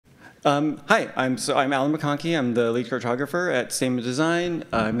Hi, I'm Alan McConchie. I'm the lead cartographer at Stamen Design.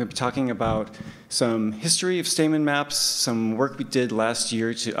 I'm going to be talking about some history of Stamen Maps, some work we did last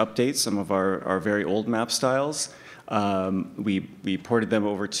year to update some of our very old map styles. We ported them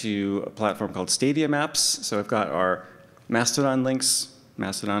over to a platform called Stadia Maps. So I've got our Mastodon links.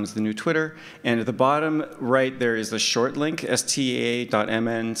 Mastodon is the new Twitter. And at the bottom right, there is a short link,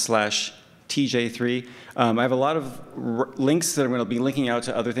 sta.mn/TJ3. I have a lot of links that I'm going to be linking out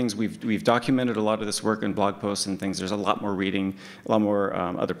to other things. We've documented a lot of this work in blog posts and things. There's a lot more reading, a lot more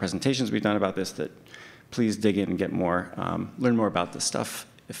other presentations we've done about this that please dig in and get more, learn more about this stuff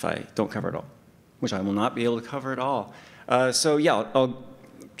if I don't cover it all, which I will not be able to cover it all. So yeah, I'll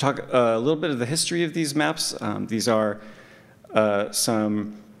talk a little bit of the history of these maps. These are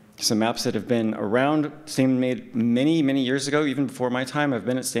some maps that have been around. Stamen made many, many years ago, even before my time. I've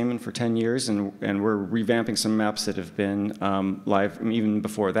been at Stamen for 10 years, and we're revamping some maps that have been live even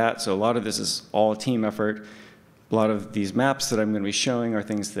before that. So a lot of this is all a team effort. A lot of these maps that I'm going to be showing are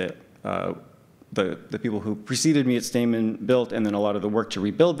things that the people who preceded me at Stamen built, and then a lot of the work to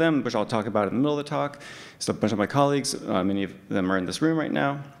rebuild them, which I'll talk about in the middle of the talk. So a bunch of my colleagues, many of them are in this room right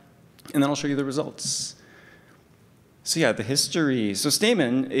now. And then I'll show you the results. So yeah, the history. So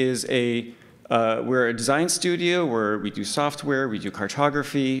Stamen is we're a design studio where we do software, we do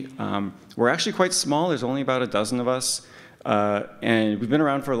cartography. We're actually quite small. There's only about a dozen of us. And we've been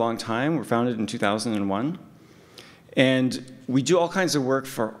around for a long time. We're founded in 2001. And we do all kinds of work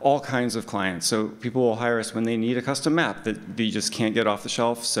for all kinds of clients. So people will hire us when they need a custom map that you just can't get off the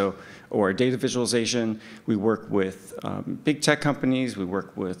shelf. Or data visualization. We work with big tech companies. We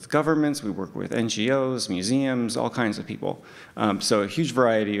work with governments. We work with NGOs, museums, all kinds of people. So a huge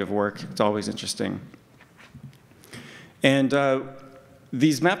variety of work. It's always interesting. And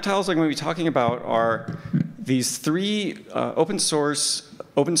these map tiles I'm going to be talking about are these three open source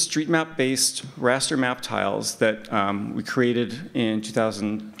OpenStreetMap-based raster map tiles that we created in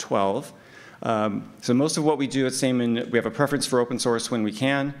 2012. So most of what we do at Stamen, we have a preference for open source when we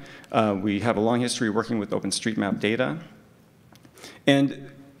can. We have a long history working with OpenStreetMap data.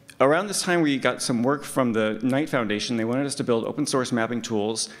 And around this time, we got some work from the Knight Foundation. They wanted us to build open source mapping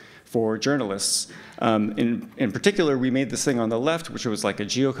tools for journalists. In particular, we made this thing on the left, which was like a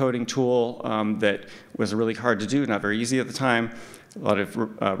geocoding tool that was really hard to do, not very easy at the time. A lot of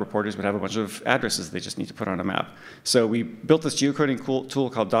reporters would have a bunch of addresses they just need to put on a map. So we built this geocoding tool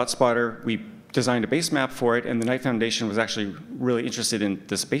called DotSpotter. We designed a base map for it, and the Knight Foundation was actually really interested in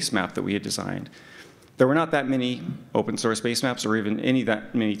this base map that we had designed. There were not that many open source base maps or even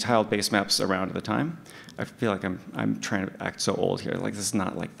that many tiled base maps around at the time. I feel like I'm trying to act so old here. Like this is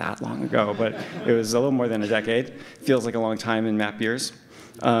not like that long ago, but it was a little more than a decade. Feels like a long time in map years,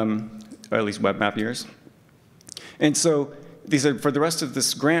 or at least web map years. And so these are, for the rest of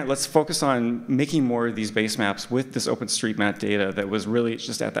this grant, let's focus on making more of these base maps with this OpenStreetMap data that was really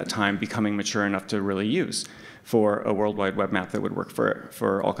just at that time becoming mature enough to really use for a worldwide web map that would work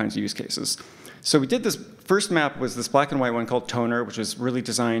for all kinds of use cases. So we did this first map was this black and white one called Toner, which was really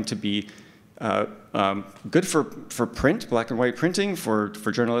designed to be good for print, black and white printing for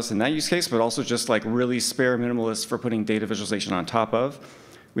journalists in that use case, but also just like really spare minimalist for putting data visualization on top of.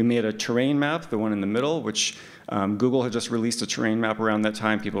 We made a terrain map, the one in the middle, which Google had just released a terrain map around that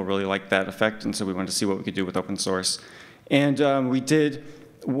time. People really liked that effect, and so we wanted to see what we could do with open source. And we did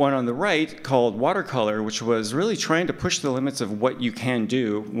one on the right called Watercolor, which was really trying to push the limits of what you can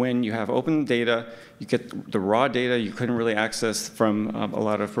do when you have open data. You get the raw data you couldn't really access from a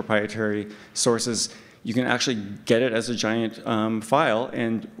lot of proprietary sources. You can actually get it as a giant file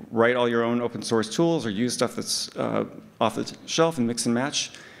and write all your own open source tools or use stuff that's off the shelf and mix and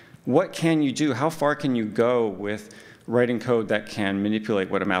match. What can you do? How far can you go with writing code that can manipulate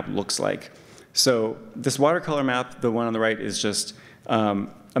what a map looks like? So this watercolor map, the one on the right, is just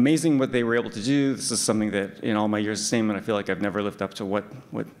amazing what they were able to do. This is something that in all my years of Stamen, I feel like I've never lived up to what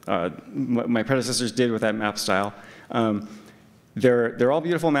my predecessors did with that map style. They're all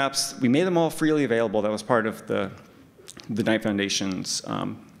beautiful maps. We made them all freely available. That was part of the Knight Foundation's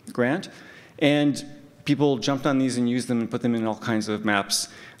grant. And people jumped on these and used them and put them in all kinds of maps.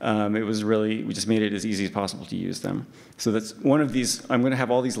 It was really, we just made it as easy as possible to use them. So that's one of these. I'm going to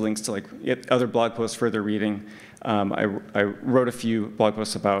have all these links to like other blog posts, further reading. I wrote a few blog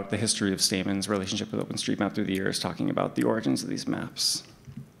posts about the history of Stamen's relationship with OpenStreetMap through the years, talking about the origins of these maps.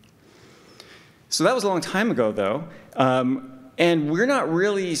 So that was a long time ago, though. And we're not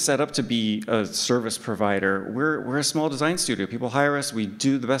really set up to be a service provider. We're a small design studio. People hire us. We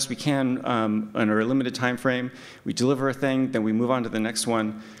do the best we can under a limited time frame. We deliver a thing, then we move on to the next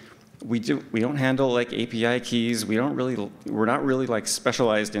one. we don't handle like API keys. We're not really like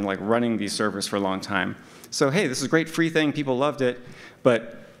specialized in like running these servers for a long time. So hey, this is a great free thing. People loved it,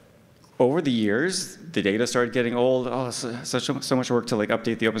 but over the years, the data started getting old. Oh, so much work to like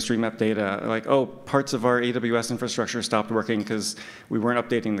update the OpenStreetMap data. Like, oh, parts of our AWS infrastructure stopped working because we weren't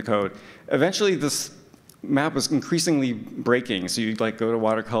updating the code. Eventually, this map was increasingly breaking. So you like go to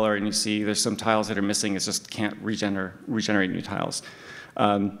Watercolor and you see there's some tiles that are missing. It just can't regenerate new tiles.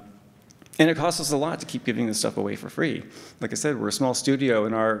 And it costs us a lot to keep giving this stuff away for free. Like I said, we're a small studio,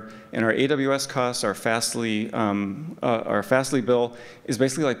 and our AWS costs, our Fastly bill is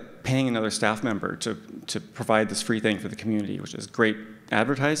basically like paying another staff member to provide this free thing for the community, which is great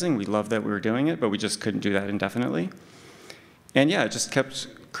advertising. We love that we were doing it, but we just couldn't do that indefinitely. And yeah, it just kept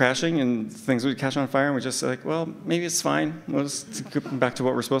crashing, and things would catch on fire, and we're just like, well, maybe it's fine. We'll just go back to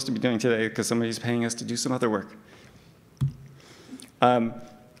what we're supposed to be doing today because somebody's paying us to do some other work.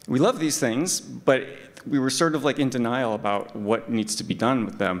 We love these things, but we were sort of like in denial about what needs to be done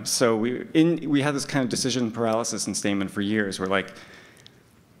with them. So we had this kind of decision paralysis in Stamen for years. We're like,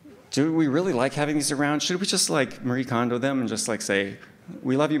 do we really like having these around? Should we just like Marie Kondo them and just like say,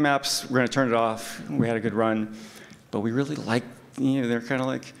 we love you maps, we're gonna turn it off, we had a good run, but we really like, they're kind of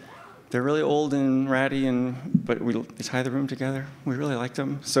like, they're really old and ratty, but they tie the room together. We really liked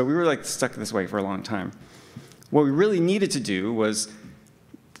them. So we were like stuck this way for a long time. What we really needed to do was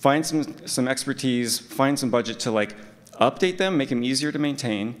find some expertise, find some budget to like update them, make them easier to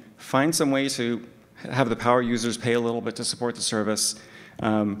maintain, find some way to have the power users pay a little bit to support the service.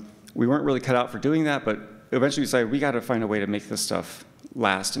 We weren't really cut out for doing that, but eventually we decided we got to find a way to make this stuff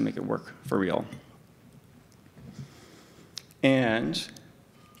last and make it work for real. And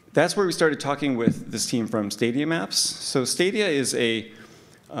that's where we started talking with this team from Stadia Maps. So Stadia is a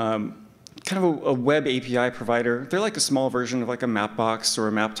kind of a web API provider. They're like a small version of like a Mapbox or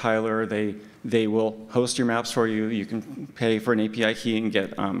a Map Tiler. They will host your maps for you. You can pay for an API key and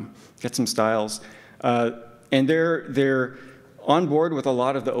get some styles. And they're on board with a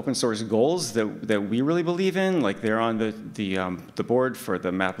lot of the open source goals that we really believe in. Like they're on the board for the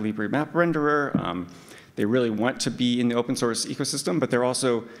MapLibre map renderer. They really want to be in the open source ecosystem, but they're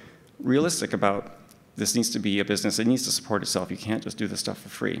also realistic about this needs to be a business. It needs to support itself. You can't just do this stuff for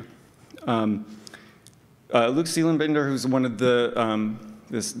free. Luke Seelenbinder, who's one of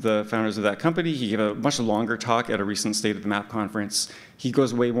the founders of that company, he gave a much longer talk at a recent State of the Map conference. He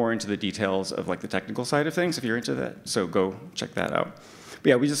goes way more into the details of like the technical side of things if you're into that, so go check that out. But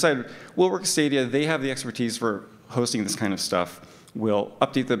yeah, we decided we'll work with Stadia. They have the expertise for hosting this kind of stuff. We'll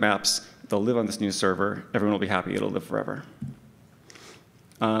update the maps. They'll live on this new server. Everyone will be happy. It'll live forever.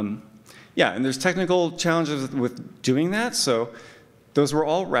 Yeah, and there's technical challenges with doing that. So those were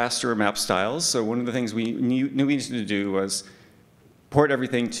all raster map styles. So one of the things we knew we needed to do was port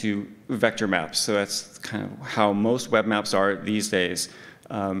everything to vector maps. So that's kind of how most web maps are these days.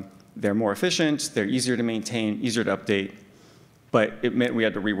 They're more efficient, they're easier to maintain, easier to update, but it meant we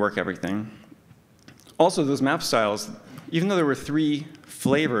had to rework everything. Also, those map styles, even though there were 3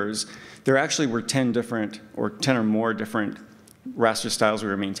 flavors, there actually were 10 or more different raster styles we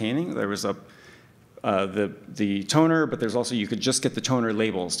were maintaining. There was the toner, but there's also, you could just get the toner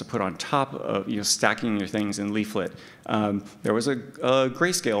labels to put on top of, stacking your things in leaflet. There was a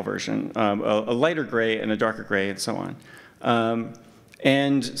grayscale version, a lighter gray and a darker gray, and so on.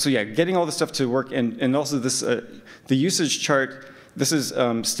 And so yeah, getting all this stuff to work, and also this, the usage chart, this is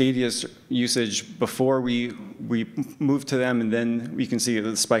Stadia's usage before we moved to them, and then we can see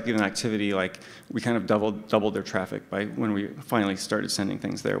the spike in activity, like we kind of doubled their traffic by when we finally started sending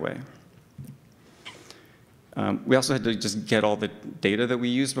things their way. We also had to just get all the data that we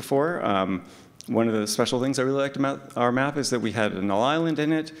used before. One of the special things I really liked about our map is that we had a null island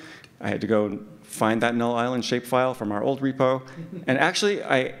in it. I had to go and find that null island shapefile from our old repo. And actually,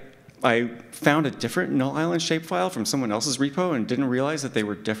 I found a different null island shapefile from someone else's repo and didn't realize that they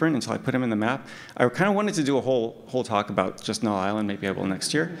were different until I put them in the map. I kind of wanted to do a whole talk about just null island. Maybe I will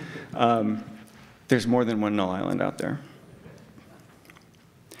next year. There's more than one null island out there.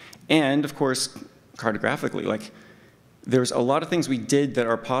 And of course, cartographically, like there's a lot of things we did that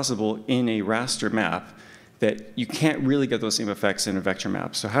are possible in a raster map that you can't really get those same effects in a vector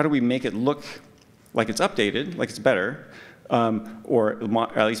map. So how do we make it look like it's updated, like it's better, or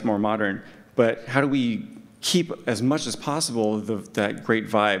at least more modern, but how do we keep as much as possible that great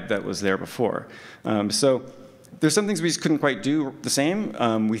vibe that was there before? So there's some things we just couldn't quite do the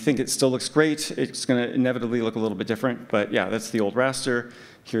same. We think it still looks great. It's going to inevitably look a little bit different, but yeah, that's the old raster.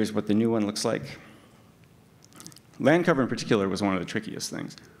 Here's what the new one looks like. Land cover in particular was one of the trickiest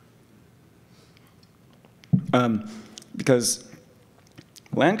things. Because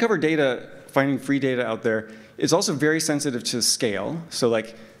Land cover data, finding free data out there, is also very sensitive to scale. So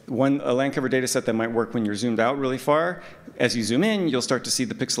like a land cover data set that might work when you're zoomed out really far, as you zoom in, you'll start to see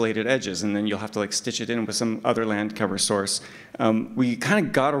the pixelated edges, and then you'll have to like stitch it in with some other land cover source. We kind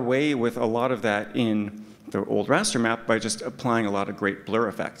of got away with a lot of that in the old raster map by just applying a lot of great blur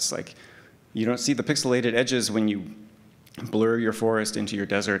effects. Like you don't see the pixelated edges when you blur your forest into your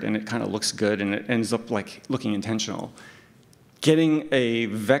desert, and it kind of looks good, and it ends up like looking intentional. Getting a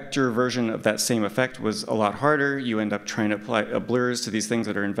vector version of that same effect was a lot harder. You end up trying to apply blurs to these things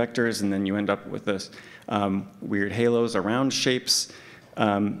that are in vectors, and then you end up with this weird halos around shapes.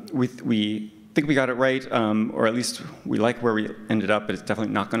 We think we got it right, or at least we like where we ended up, but it's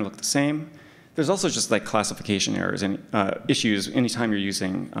definitely not going to look the same. There's also just like classification errors and issues anytime you're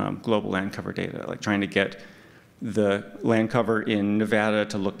using global land cover data, like trying to get the land cover in Nevada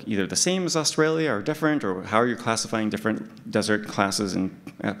to look either the same as Australia or different, or how are you classifying different desert classes and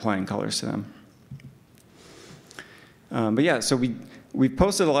applying colors to them. But yeah, so we've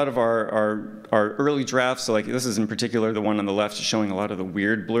posted a lot of our early drafts. So like this is in particular the one on the left showing a lot of the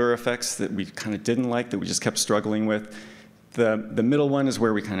weird blur effects that we kind of didn't like, that we just kept struggling with. The middle one is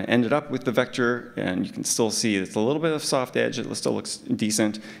where we kind of ended up with the vector, and you can still see it's a little bit of soft edge. It still looks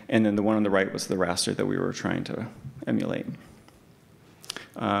decent. And then the one on the right was the raster that we were trying to emulate.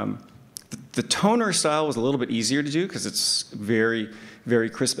 The toner style was a little bit easier to do because it's very, very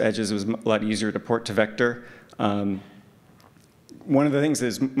crisp edges. It was a lot easier to port to vector. One of the things that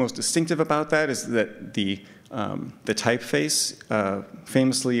is most distinctive about that is that the typeface,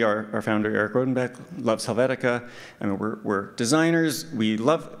 famously our founder Eric Rodenbeck loves Helvetica. I mean, we're designers. We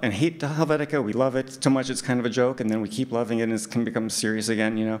love and hate Helvetica. We love it so much it's kind of a joke, and then we keep loving it and it can become serious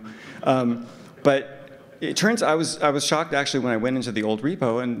again, you know. But it turns I was shocked actually when I went into the old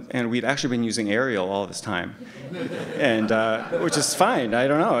repo and we'd actually been using Arial all this time, and which is fine. I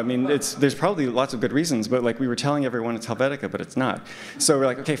don't know. I mean, there's probably lots of good reasons, but like we were telling everyone it's Helvetica, but it's not. So we're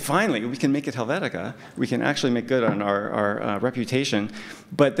like, okay, finally we can make it Helvetica. We can actually make good on our reputation.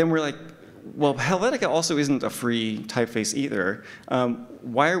 But then we're like, well, Helvetica also isn't a free typeface either.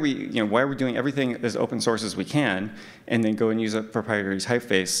 Why are we doing everything as open source as we can, and then go and use a proprietary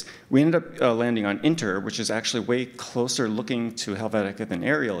typeface? We ended up landing on Inter, which is actually way closer looking to Helvetica than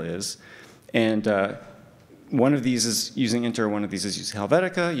Arial is. And one of these is using Inter, one of these is using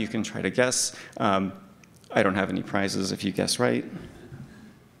Helvetica. You can try to guess. I don't have any prizes if you guess right.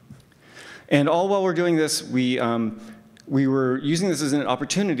 And all while we're doing this, we were using this as an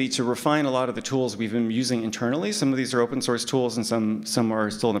opportunity to refine a lot of the tools we've been using internally. Some of these are open source tools, and some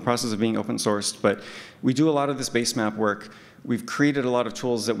are still in the process of being open sourced. But we do a lot of this base map work. We've created a lot of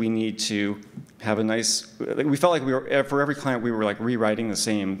tools that we need to have a nice. We felt like we were, for every client, we were like rewriting the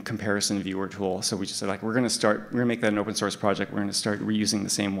same comparison viewer tool. So we just said like we're going to make that an open source project. We're going to start reusing the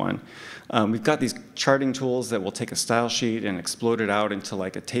same one. We've got these charting tools that will take a style sheet and explode it out into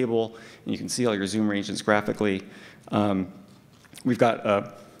like a table, and you can see all your zoom regions graphically. We've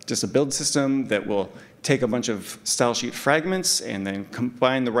got just a build system that will take a bunch of style sheet fragments and then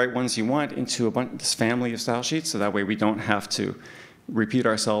combine the right ones you want into this family of style sheets, so that way we don't have to repeat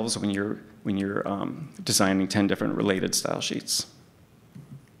ourselves when you're designing 10 different related style sheets.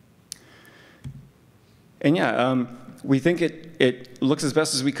 And yeah, we think it looks as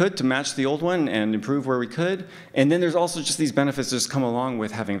best as we could to match the old one and improve where we could. And then there's also just these benefits that just come along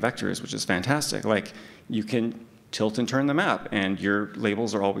with having vectors, which is fantastic. Like you can tilt and turn the map, and your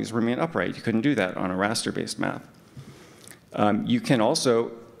labels are always remain upright. You couldn't do that on a raster-based map. You can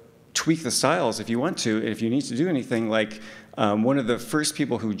also tweak the styles if you want to, if you need to do anything. Like one of the first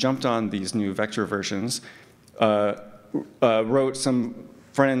people who jumped on these new vector versions wrote some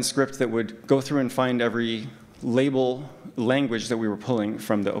front-end script that would go through and find every label language that we were pulling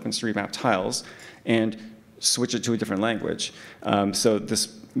from the OpenStreetMap tiles and switch it to a different language. So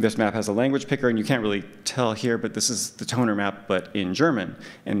this map has a language picker, and you can't really tell here, but this is the toner map, but in German,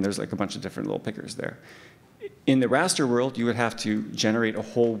 and there's like a bunch of different little pickers there. In the raster world, you would have to generate a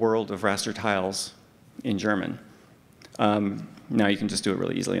whole world of raster tiles in German. Now you can just do it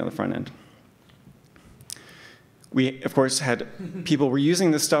really easily on the front end. We, of course, had people were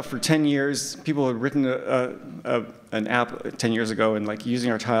using this stuff for 10 years. People had written an app 10 years ago and like using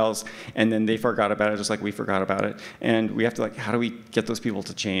our tiles, and then they forgot about it just like we forgot about it. And we have to like, how do we get those people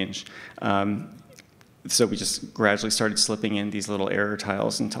to change? So we just gradually started slipping in these little error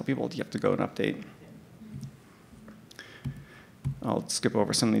tiles and tell people you have to go and update. I'll skip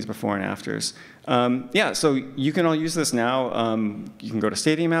over some of these before and afters. Yeah, so you can all use this now. You can go to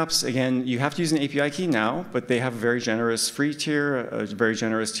Stadia Maps. Again, you have to use an API key now, but they have a very generous free tier, a very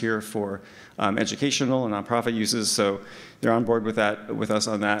generous tier for educational and nonprofit uses. So they're on board with that, with us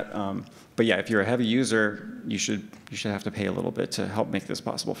on that. But yeah, if you're a heavy user, you should have to pay a little bit to help make this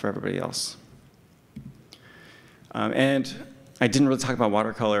possible for everybody else. And I didn't really talk about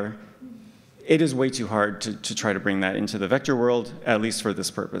watercolor. It is way too hard to try to bring that into the vector world, at least for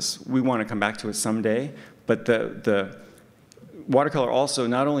this purpose. We want to come back to it someday, but the watercolor also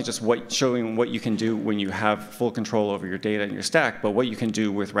not only just showing what you can do when you have full control over your data and your stack, but what you can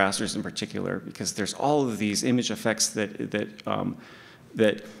do with rasters in particular, because there's all of these image effects that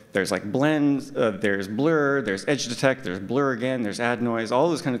there's like blend, there's blur, there's edge detect, there's blur again, there's add noise, all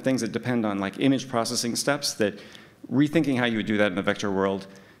those kind of things that depend on like image processing steps that rethinking how you would do that in the vector world.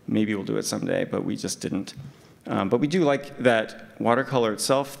 Maybe we'll do it someday, but we just didn't. But we do like that watercolor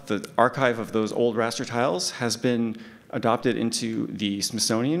itself, the archive of those old raster tiles has been adopted into the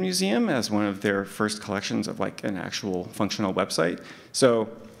Smithsonian Museum as one of their first collections of like an actual functional website. So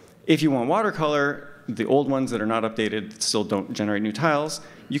if you want watercolor, the old ones that are not updated, still don't generate new tiles,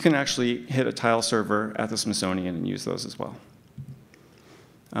 you can actually hit a tile server at the Smithsonian and use those as well.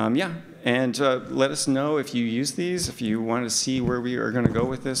 Yeah, and let us know if you use these, if you want to see where we are going to go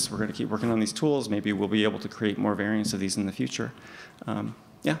with this. We're going to keep working on these tools. Maybe we'll be able to create more variants of these in the future.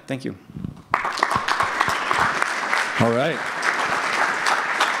 Yeah, thank you. All right.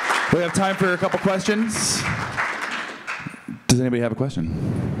 We have time for a couple questions. Does anybody have a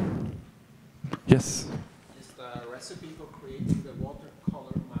question? Yes? Is the recipe for creating the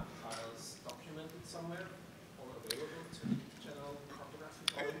watercolor map tiles documented somewhere or available to general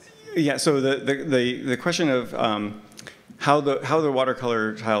cartographic audience? Yeah, so the question of how the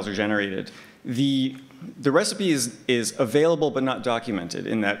watercolor tiles are generated, the recipe is available but not documented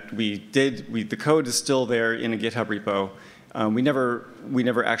in that the code is still there in a GitHub repo. We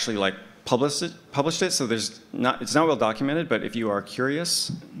never actually like published it, so it's not well documented, but if you are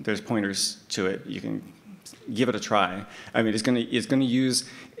curious, there's pointers to it. You can give it a try. I mean, it's gonna use.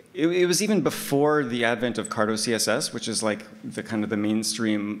 It was even before the advent of Carto CSS, which is like the kind of the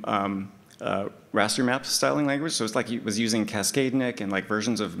mainstream raster map styling language. So it's like it was using Cascadenik and like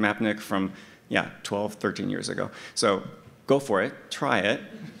versions of Mapnik from 12, 13 years ago. So go for it, try it,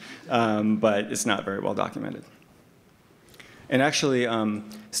 but it's not very well documented. And actually,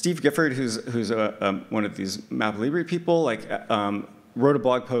 Steve Gifford, who's one of these Map Libre people, like wrote a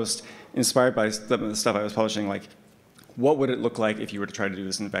blog post inspired by some of the stuff I was publishing, like what would it look like if you were to try to do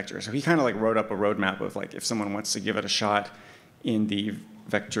this in vector? So he kind of like wrote up a roadmap of like if someone wants to give it a shot in the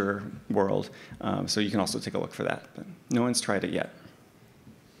vector world. So you can also take a look for that, but no one's tried it yet.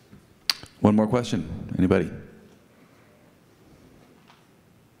 One more question. Anybody?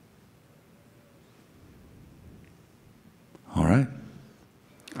 All right.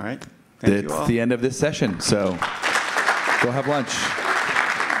 All right. Thank you all. That's the end of this session, so go have lunch.